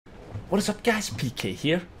What is up, guys? PK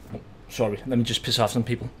here. Oh, sorry, let me just piss off some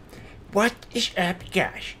people. What is up,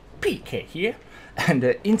 guys? PK here. And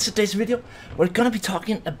in today's video, we're gonna be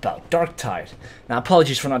talking about Darktide. Now,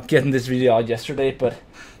 apologies for not getting this video out yesterday, but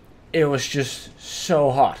it was just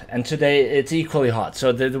so hot. And today, it's equally hot,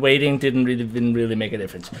 so the waiting didn't really make a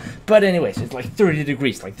difference. But anyways, it's like 30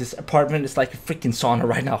 degrees. Like, this apartment is like a freaking sauna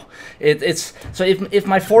right now. So if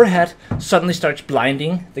my forehead suddenly starts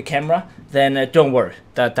blinding the camera, then don't worry.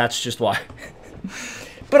 That's just why.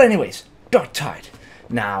 But anyways, Darktide.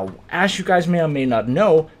 Now, as you guys may or may not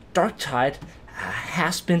know, Darktide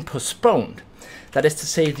has been postponed. That is to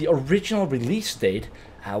say, the original release date,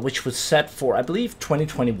 which was set for, I believe,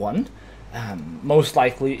 2021, most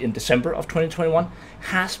likely in December of 2021,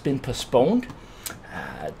 has been postponed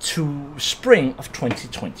to spring of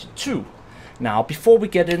 2022. Now, before we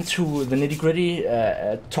get into the nitty-gritty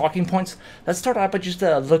talking points, let's start out by just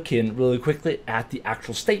looking really quickly at the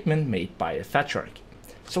actual statement made by Fatshark.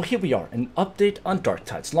 So here we are, an update on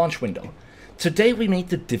Darktide's launch window. Today we made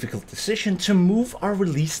the difficult decision to move our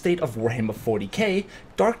release date of Warhammer 40K,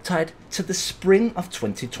 Darktide, to the spring of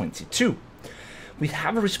 2022. We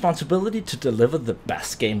have a responsibility to deliver the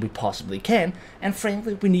best game we possibly can, and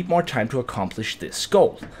frankly we need more time to accomplish this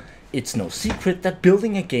goal. It's no secret that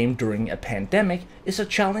building a game during a pandemic is a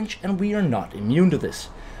challenge, and we are not immune to this.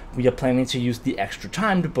 We are planning to use the extra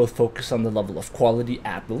time to both focus on the level of quality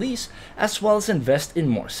at release, as well as invest in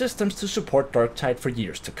more systems to support Darktide for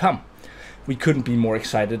years to come. We couldn't be more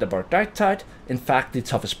excited about Darktide. In fact, the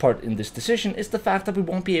toughest part in this decision is the fact that we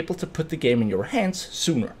won't be able to put the game in your hands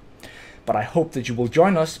sooner. But I hope that you will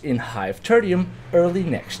join us in Hive Tertium early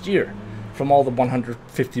next year. From all the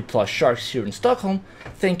 150 plus sharks here in Stockholm,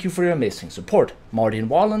 thank you for your amazing support. Martin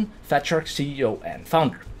Wallen, Fatshark CEO and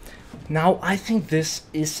founder. Now, I think this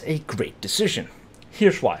is a great decision.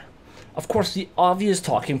 Here's why. Of course, the obvious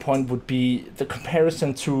talking point would be the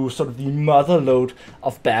comparison to sort of the motherlode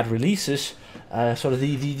of bad releases, sort of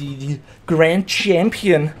the grand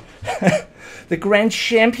champion, the grand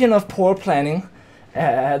champion of poor planning,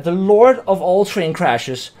 the lord of all train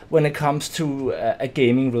crashes when it comes to a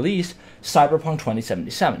gaming release, Cyberpunk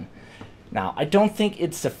 2077. Now, I don't think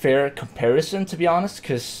it's a fair comparison, to be honest,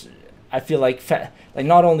 because I feel like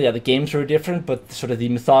not only are the games very different, but sort of the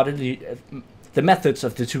methodology, the methods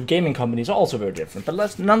of the two gaming companies are also very different. But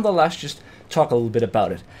let's nonetheless just talk a little bit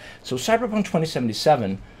about it. So Cyberpunk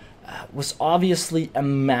 2077 was obviously a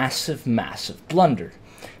massive blunder.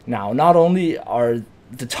 Now, not only were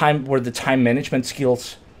the time management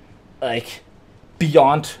skills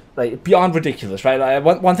beyond ridiculous, right?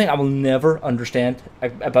 One thing I will never understand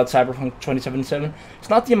about Cyberpunk 2077, it's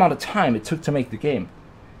not the amount of time it took to make the game.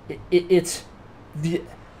 It's the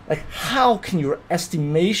how can your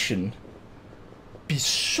estimation be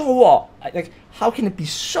so off? How can it be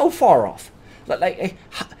so far off?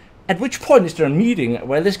 At which point is there a meeting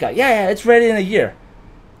where this guy, yeah, it's ready in a year,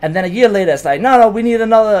 and then a year later it's like, no, we need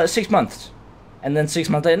another 6 months, and then 6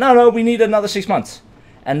 months later, no, we need another 6 months,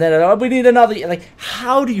 and then we need another.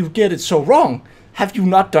 How do you get it so wrong? Have you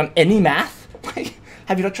not done any math?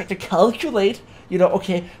 Have you not tried to calculate?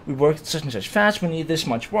 Okay, we worked such and such fast. We need this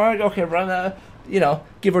much work. Okay, rather,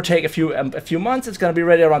 give or take a few months, it's gonna be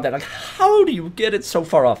ready around that. How do you get it so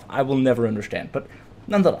far off? I will never understand. But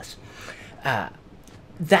nonetheless,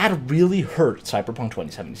 that really hurt Cyberpunk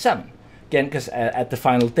 2077. Again, because at the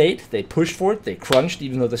final date, they pushed for it, they crunched,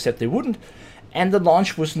 even though they said they wouldn't, and the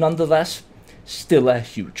launch was nonetheless still a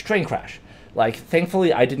huge train crash.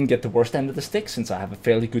 Thankfully, I didn't get the worst end of the stick since I have a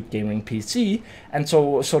fairly good gaming PC, and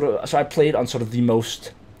so I played on sort of the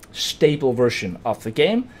most stable version of the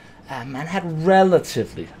game, and had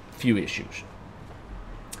relatively few issues.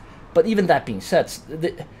 But even that being said,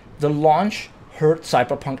 the launch hurt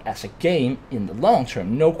Cyberpunk as a game in the long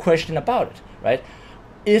term, no question about it, right?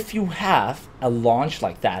 If you have a launch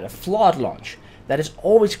like that, a flawed launch, that is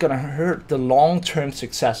always going to hurt the long-term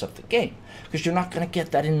success of the game, because you're not going to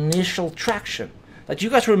get that initial traction. Do you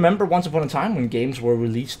guys remember once upon a time when games were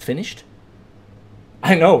released finished?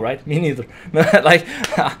 I know, right? Me neither.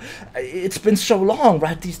 It's been so long,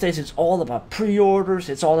 right? These days it's all about pre-orders.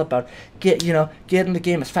 It's all about getting the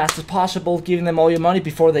game as fast as possible, giving them all your money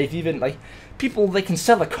before they've even people. They can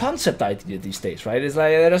sell a concept idea these days, right? It's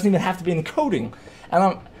it doesn't even have to be in coding.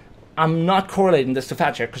 And I'm not correlating this to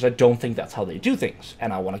Fatshark because I don't think that's how they do things,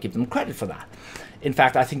 and I want to give them credit for that. In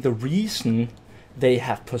fact, I think the reason they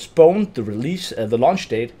have postponed the release, the launch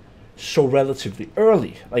date, so relatively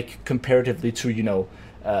early, comparatively to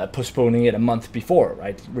postponing it a month before,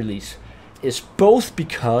 right, release, is both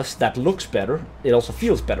because that looks better, it also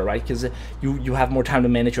feels better, right? Because you have more time to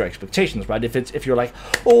manage your expectations, right? If you're like,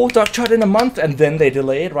 oh, Darktide in a month, and then they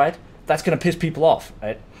delay it, right? that's going to piss people off,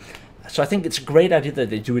 right? So I think it's a great idea that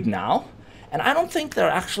they do it now, and I don't think they're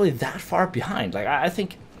actually that far behind. Like I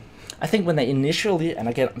think when they initially, and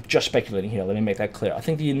again I'm just speculating here, let me make that clear. I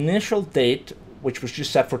think the initial date, which was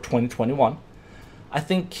just set for 2021, I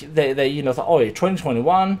think they you know thought, oh yeah,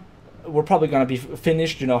 2021, we're probably going to be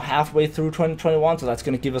finished, you know, halfway through 2021, so that's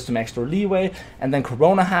going to give us some extra leeway. And then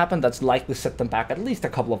Corona happened, that's likely set them back at least a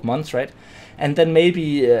couple of months, right? And then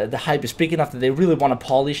maybe the hype is big enough that they really want to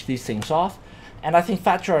polish these things off. And I think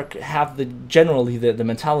Fatshark have generally the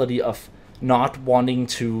mentality of not wanting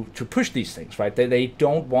to push these things, right? They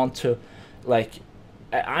don't want to, like,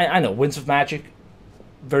 I know, Winds of Magic,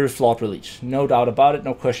 very flawed release, no doubt about it,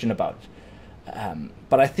 no question about it.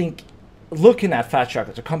 But I think, looking at Fatshark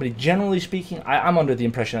as a company, generally speaking, I'm under the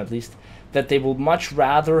impression at least, that they will much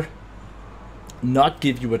rather not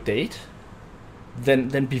give you a date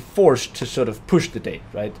than be forced to sort of push the date,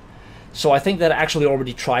 right? So I think that actually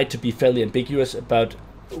already tried to be fairly ambiguous about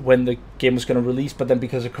when the game was going to release, but then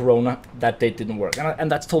because of Corona, that date didn't work. And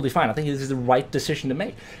that's totally fine. I think this is the right decision to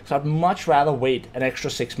make. So I'd much rather wait an extra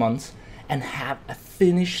 6 months and have a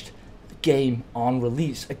finished game on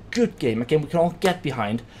release, a good game, a game we can all get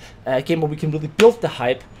behind, a game where we can really build the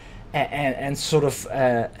hype and sort of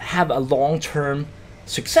have a long-term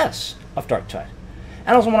success of Darktide. And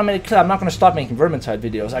I also want to make it clear, I'm not going to stop making Vermintide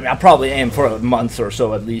videos. I mean, I probably aim for a month or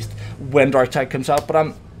so at least when Darktide comes out, but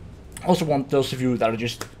I'm also want those of you that are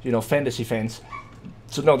just, you know, fantasy fans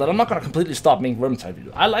to know that I'm not going to completely stop making Vermintide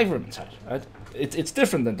videos. I like Vermintide, right? It's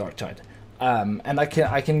different than Darktide, and I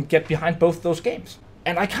can get behind both those games.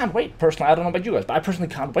 And I can't wait, personally. I don't know about you guys, but I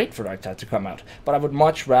personally can't wait for Darktide to come out. But I would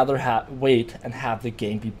much rather wait and have the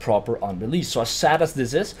game be proper on release. So as sad as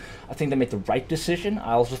this is, I think they made the right decision.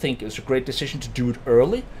 I also think it's a great decision to do it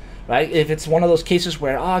early, right? If it's one of those cases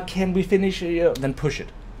where, can we finish, then push it,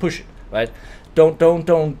 right?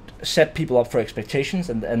 Don't set people up for expectations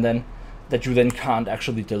and then that you then can't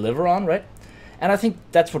actually deliver on, right? And I think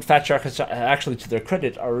that's what Fatshark has actually, to their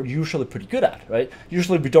credit, are usually pretty good at, right?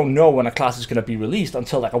 Usually we don't know when a class is going to be released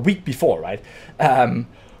until like a week before, right?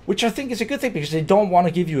 Which I think is a good thing because they don't want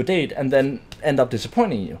to give you a date and then end up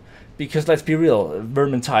disappointing you. Because let's be real,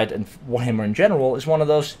 Vermintide and Warhammer in general is one of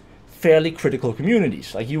those fairly critical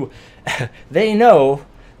communities. Like they know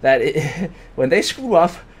that when they screw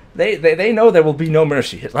up, they know there will be no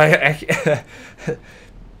mercy. Like,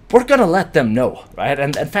 we're gonna let them know, right?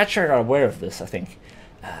 And Fatshark are aware of this, I think.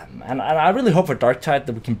 And I really hope for Darktide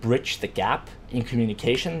that we can bridge the gap in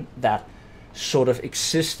communication that sort of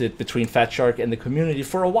existed between Fatshark and the community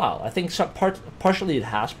for a while. I think partially it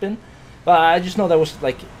has been, but I just know that was,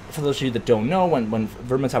 like, for those of you that don't know, when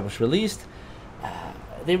Vermintide was released,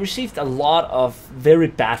 they received a lot of very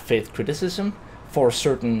bad faith criticism for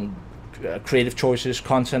certain creative choices,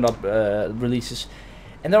 content releases,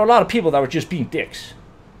 and there were a lot of people that were just being dicks.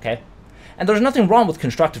 Okay, and there's nothing wrong with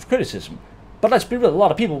constructive criticism, but let's be real, a lot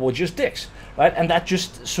of people were just dicks, right? And that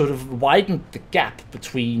just sort of widened the gap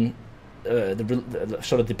between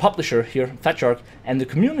the publisher here, Fatshark, and the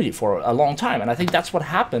community for a long time. And I think that's what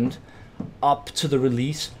happened up to the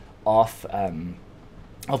release of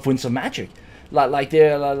Winds of Magic. Like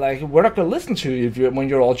we're not gonna listen to you when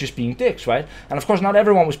you're all just being dicks, right? And of course, not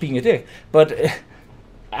everyone was being a dick, but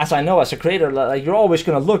as I know, as a creator, like, you're always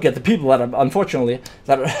going to look at the people that are, unfortunately,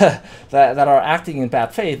 that are acting in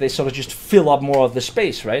bad faith. They sort of just fill up more of the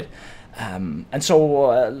space, right? And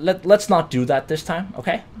so let's not do that this time,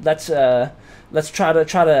 okay? Let's try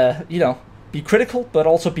to you know, be critical, but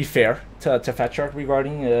also be fair to Fatshark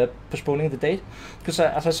regarding postponing the date, because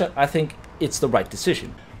as I said, I think it's the right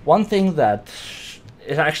decision. One thing that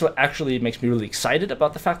it actually makes me really excited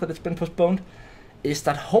about the fact that it's been postponed is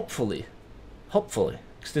that hopefully,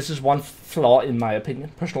 because this is one flaw in my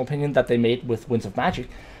opinion, personal opinion, that they made with Winds of Magic,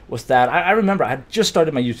 was that I remember I had just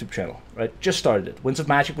started my YouTube channel, right? Just started it. Winds of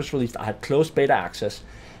Magic was released. I had closed beta access.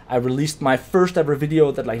 I released my first ever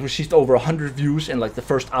video that, like, received over 100 views in like the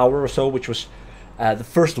first hour or so, which was the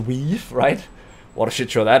first weave, right? What a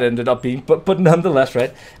shit show that ended up being, but nonetheless,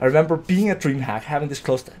 right? I remember being at DreamHack, having this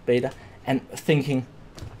closed beta, and thinking,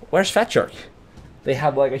 where's Fatshark? They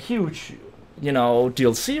have like a huge, you know,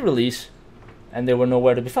 DLC release, and they were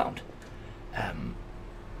nowhere to be found.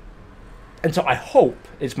 And so I hope,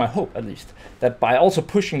 it's my hope at least, that by also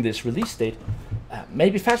pushing this release date,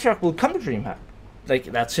 maybe Fatshark will come to DreamHack. Like,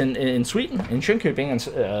 that's in Sweden, in Jönköping, and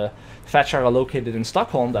Fatshark are located in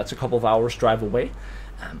Stockholm. That's a couple of hours drive away.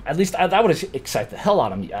 At least that would excite the hell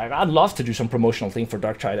out of me. I'd love to do some promotional thing for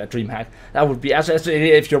Darktide at DreamHack. That would be,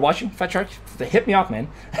 if you're watching, Fatshark, hit me up, man.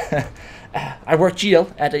 I work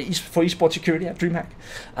GL at for esports security at DreamHack.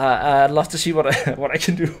 I'd love to see what I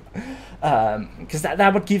can do, because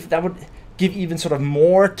that would give even sort of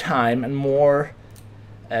more time and more,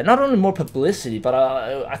 not only more publicity, but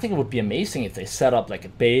I think it would be amazing if they set up like a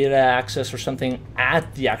beta access or something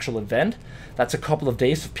at the actual event. That's a couple of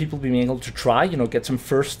days of people being able to try, you know, get some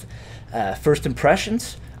first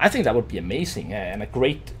impressions. I think that would be amazing, and a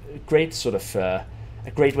great sort of a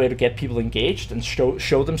great way to get people engaged and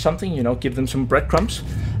show them something, you know, give them some breadcrumbs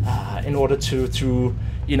in order to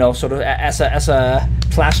you know, sort of as a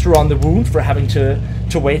plaster on the wound for having to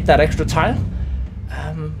wait that extra time.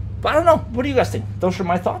 But I don't know, what do you guys think? Those are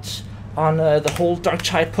my thoughts on the whole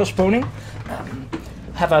Darktide postponing.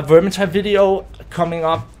 Have a Vermintide video coming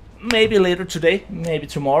up maybe later today, maybe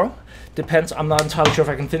tomorrow. Depends. I'm not entirely sure if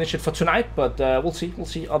I can finish it for tonight, but we'll see. We'll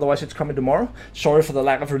see. Otherwise, it's coming tomorrow. Sorry for the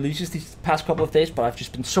lack of releases these past couple of days, but I've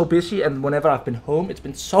just been so busy, and whenever I've been home, it's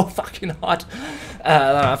been so fucking hot.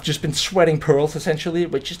 I've just been sweating pearls, essentially,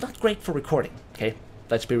 which is not great for recording. Okay,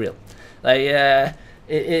 let's be real. Like,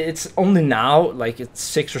 it's only now, like it's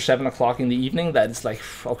 6 or 7 o'clock in the evening, that it's like,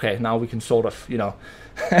 okay, now we can sort of, you know,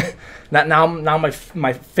 now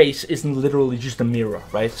my face isn't literally just a mirror,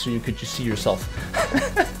 right? So you could just see yourself.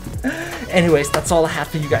 Anyways, that's all I have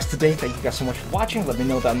for you guys today. Thank you guys so much for watching. Let me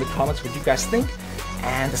know down in the comments what you guys think.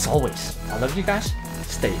 And as always, I love you guys.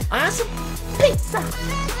 Stay awesome. Peace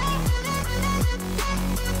out.